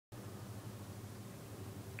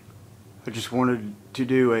I just wanted to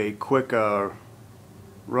do a quick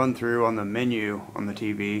run through on the menu on the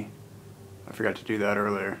TV. I forgot to do that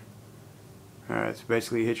earlier. Alright, so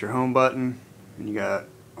basically you hit your home button and you got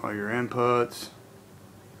all your inputs.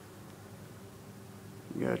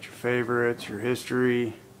 You got your favorites, your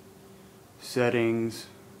history, settings,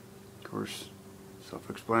 of course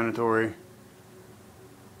self-explanatory.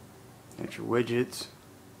 Got your widgets.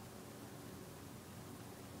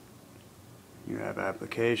 You have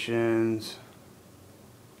applications.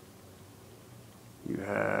 You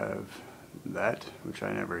have that, which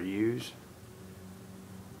I never use.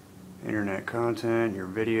 Internet content, your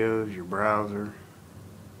videos, your browser,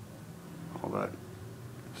 all that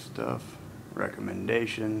stuff.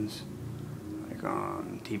 Recommendations, like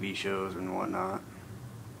on TV shows and whatnot.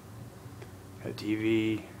 Got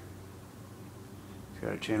TV. It's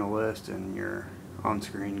got a channel list and your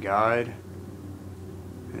on-screen guide.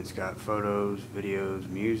 And it's got photos, videos,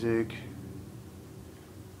 music.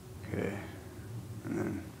 Okay, and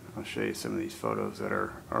then I'll show you some of these photos that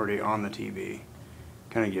are already on the TV.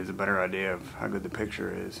 Kind of gives a better idea of how good the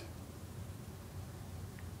picture is.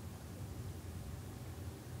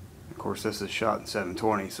 Of course, this is shot in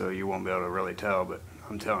 720, so you won't be able to really tell, but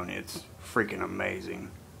I'm telling you, it's freaking amazing.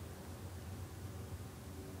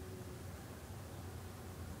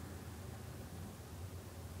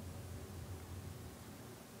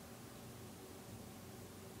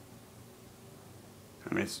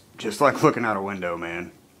 I mean, it's just like looking out a window,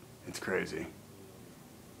 man. It's crazy.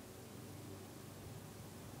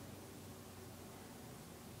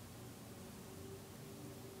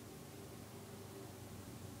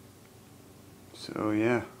 So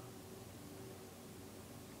yeah,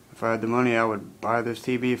 if I had the money, I would buy this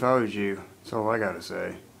TV if I was you. That's all I gotta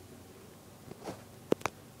say.